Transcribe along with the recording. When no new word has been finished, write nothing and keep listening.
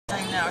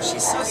No,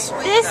 she's so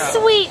sweet. This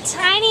sweet,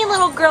 tiny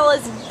little girl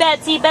is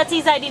Betsy.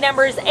 Betsy's ID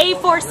number is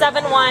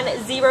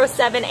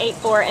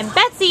A4710784. And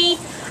Betsy,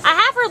 I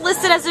have her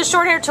listed as a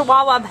short-haired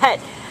Chihuahua, but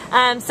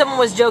someone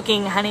was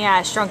joking, honey,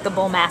 I shrunk the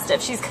bull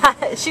mastiff. She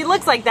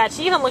looks like that.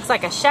 She even looks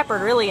like a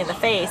shepherd, really, in the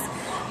face.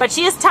 But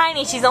she is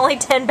tiny. She's only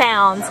 10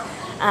 pounds.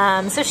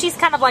 So she's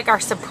kind of like our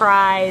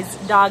surprise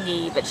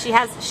doggy, but she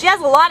has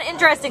a lot of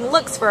interesting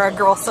looks for a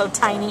girl so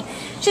tiny.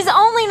 She's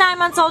only 9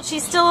 months old.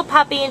 She's still a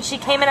puppy, and she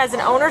came in as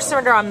an owner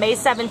surrender on May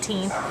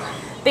 17th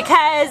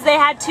because they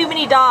had too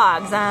many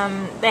dogs.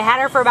 They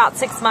had her for about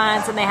 6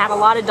 months, and they had a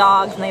lot of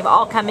dogs, and they've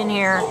all come in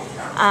here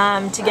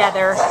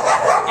together.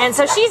 And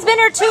so she's been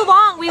here too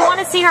long. We want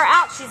to see her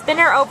out. She's been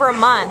here over a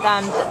month.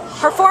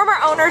 Her former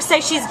owners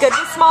say she's good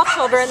with small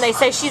children. They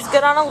say she's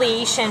good on a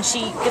leash, and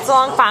she gets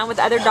along fine with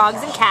other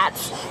dogs and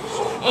cats.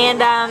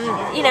 And,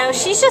 you know,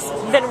 she's just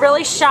been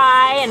really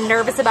shy and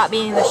nervous about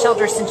being in the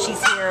shelter since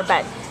she's here,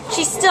 but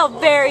she's still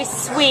very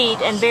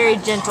sweet and very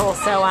gentle.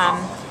 So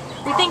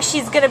we think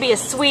she's going to be a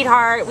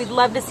sweetheart. We'd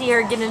love to see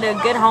her get into a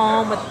good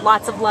home with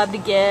lots of love to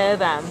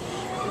give.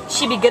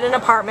 She'd be good in an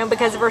apartment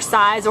because of her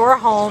size, or a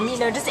home, you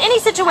know, just any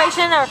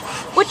situation, or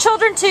with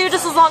children too,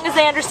 just as long as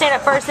they understand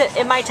at first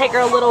it might take her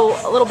a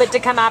little bit to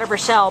come out of her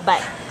shell,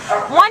 but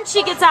once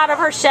she gets out of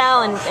her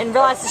shell and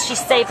realizes she's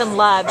safe and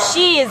loved,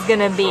 she is going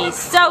to be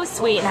so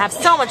sweet and have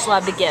so much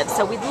love to give.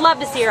 So we'd love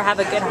to see her have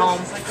a good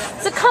home.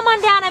 So come on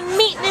down and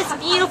meet this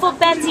beautiful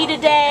Betsy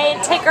today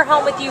and take her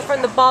home with you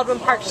from the Baldwin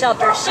Park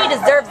shelter. She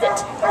deserves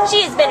it.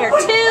 She has been here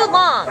too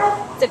long.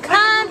 So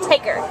come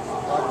take her.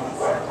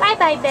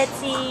 Bye-bye,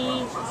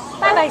 Betsy.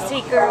 Bye-bye,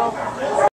 sweet girl.